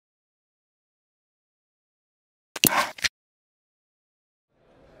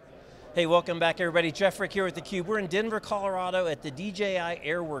Hey, welcome back everybody. Jeff Frick here with theCUBE. We're in Denver, Colorado at the DJI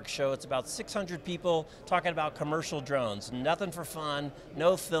Airworks show. It's about 600 people talking about commercial drones. Nothing for fun,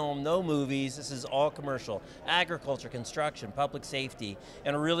 no film, no movies. This is all commercial. Agriculture, construction, public safety.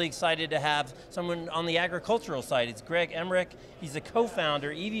 And we're really excited to have someone on the agricultural side. It's Greg Emerick. He's the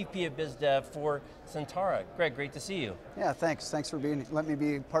co-founder, EVP of BizDev for Sentera. Greg, great to see you. Yeah, thanks. Thanks for letting me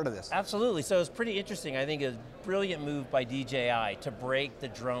be part of this. Absolutely, so it's pretty interesting. I think a brilliant move by DJI to break the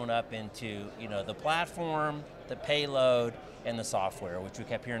drone up into the platform, the payload, and the software, which we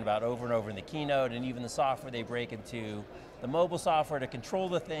kept hearing about over and over in the keynote, and even the software they break into the mobile software to control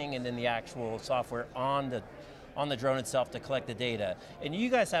the thing, and then the actual software on the drone itself to collect the data. And you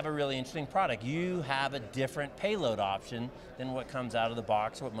guys have a really interesting product. You have a different payload option than what comes out of the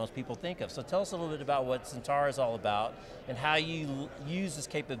box, what most people think of. So tell us a little bit about what Sentera is all about and how you use this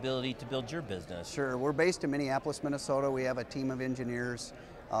capability to build your business. Sure, we're based in Minneapolis, Minnesota. We have a team of engineers,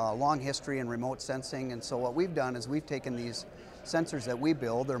 long history in remote sensing, and so what we've done is we've taken these sensors that we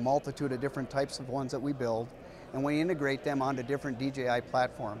build, there are a multitude of different types of ones that we build, and we integrate them onto different DJI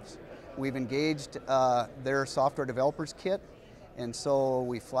platforms. We've engaged their software developers kit, and so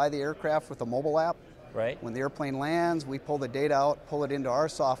we fly the aircraft with a mobile app. Right. When the airplane lands, we pull the data out, pull it into our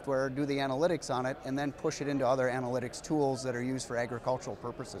software, do the analytics on it, and then push it into other analytics tools that are used for agricultural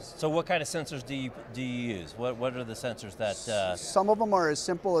purposes. So what kind of sensors do you use? What are the sensors that... Some of them are as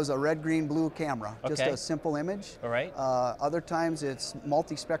simple as a red, green, blue camera, just a simple image. All right. Other times it's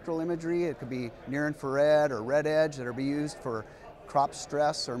multispectral imagery. It could be near infrared or red edge that are be used for crop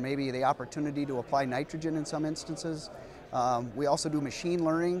stress or maybe the opportunity to apply nitrogen in some instances. We also do machine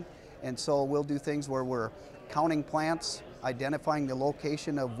learning, and so we'll do things where we're counting plants, identifying the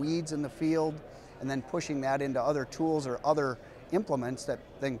location of weeds in the field, and then pushing that into other tools or other implements that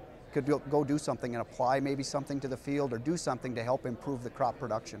then could go do something and apply maybe something to the field or do something to help improve the crop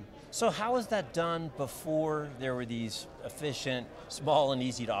production. So how was that done before there were these efficient, small and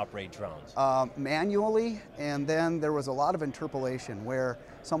easy to operate drones? Manually, and then there was a lot of interpolation where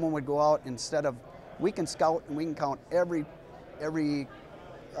someone would go out instead of, we can scout and we can count every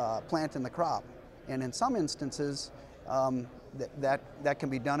plant in the crop. And in some instances, that can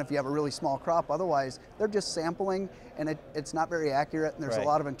be done if you have a really small crop. Otherwise, they're just sampling, and it's not very accurate, and there's a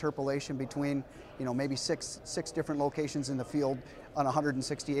lot of interpolation between maybe six different locations in the field on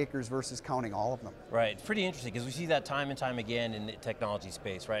 160 acres versus counting all of them. Right, it's pretty interesting because we see that time and time again in the technology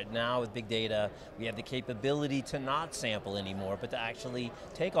space. Right now with big data, we have the capability to not sample anymore, but to actually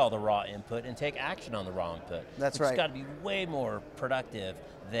take all the raw input and take action on the raw input. That's right. It's got to be way more productive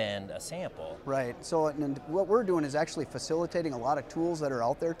than a sample. Right, so and what we're doing is actually facilitating a lot of tools that are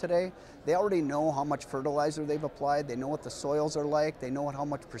out there today. They already know how much fertilizer they've applied, they know what the soils are like, they know how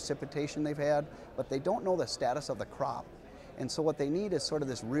much precipitation they've had, but they don't know the status of the crop. And so what they need is sort of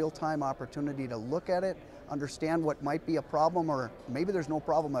this real-time opportunity to look at it, understand what might be a problem, or maybe there's no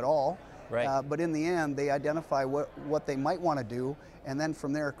problem at all. Right. But in the end, they identify what they might want to do, and then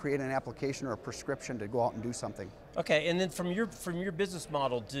from there create an application or a prescription to go out and do something. Okay, and then from your business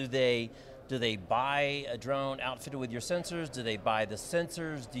model, do they buy a drone outfitted with your sensors? Do they buy the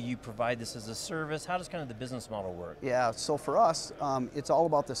sensors? Do you provide this as a service? How does kind of the business model work? Yeah, so for us, it's all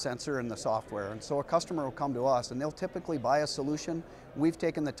about the sensor and the software. And so a customer will come to us and they'll typically buy a solution. We've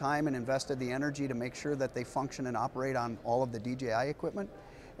taken the time and invested the energy to make sure that they function and operate on all of the DJI equipment.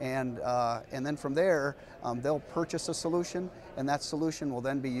 And then from there, they'll purchase a solution, and that solution will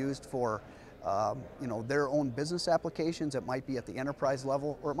then be used for their own business applications. It might be at the enterprise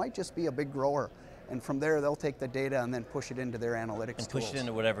level, or it might just be a big grower. And from there, they'll take the data and then push it into their analytics tools. And push it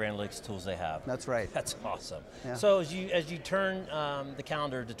into whatever analytics tools they have. That's right. That's awesome. Yeah. So as you turn the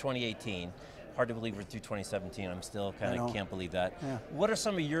calendar to 2018, hard to believe we're through 2017, I'm still kind of can't believe that. Yeah. What are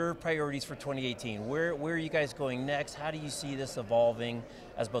some of your priorities for 2018? Where are you guys going next? How do you see this evolving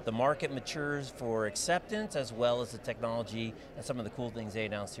as both the market matures for acceptance as well as the technology and some of the cool things they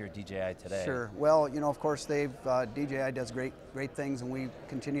announced here at DJI today? Sure, well, of course DJI does great things, and we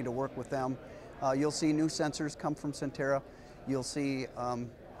continue to work with them. You'll see new sensors come from Sentera. You'll see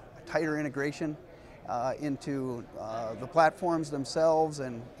tighter integration into the platforms themselves,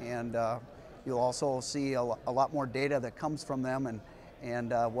 and you'll also see a lot more data that comes from them,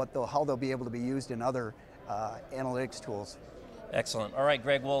 and how they'll be able to be used in other analytics tools. Excellent. All right,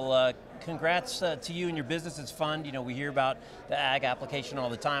 Greg, well, congrats to you and your business. It's fun. We hear about the ag application all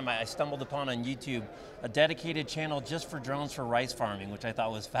the time. I stumbled upon on YouTube a dedicated channel just for drones for rice farming, which I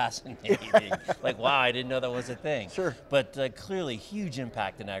thought was fascinating. Like, wow, I didn't know that was a thing. Sure. But clearly, huge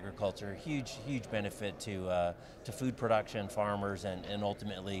impact in agriculture, huge benefit to food production, farmers, and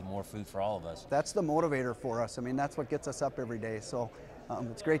ultimately more food for all of us. That's the motivator for us. I mean, that's what gets us up every day. So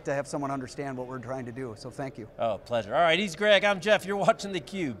It's great to have someone understand what we're trying to do, so thank you. Oh, pleasure. All right, he's Greg, I'm Jeff. You're watching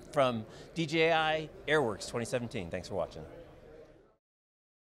theCUBE from DJI Airworks 2017. Thanks for watching.